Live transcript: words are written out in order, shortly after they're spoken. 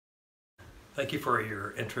Thank you for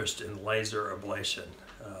your interest in laser ablation.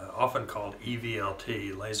 Often called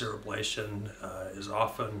EVLT, laser ablation is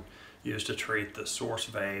often used to treat the source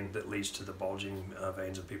vein that leads to the bulging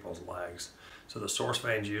veins in people's legs. So the source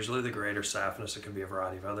vein is usually the greater saphenous. It can be a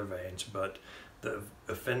variety of other veins, but the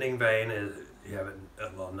offending vein is, you have a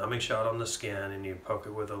little numbing shot on the skin and you poke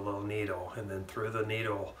it with a little needle, and then through the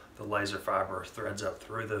needle the laser fiber threads up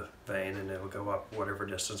through the vein and it will go up whatever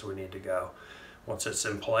distance we need to go. Once it's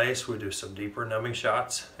in place, we do some deeper numbing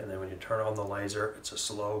shots, and then when you turn on the laser, it's a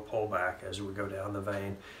slow pullback as we go down the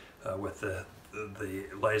vein with the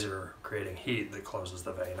laser creating heat that closes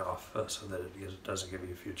the vein off so that it doesn't give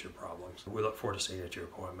you future problems. We look forward to seeing you at your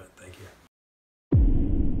appointment. Thank you.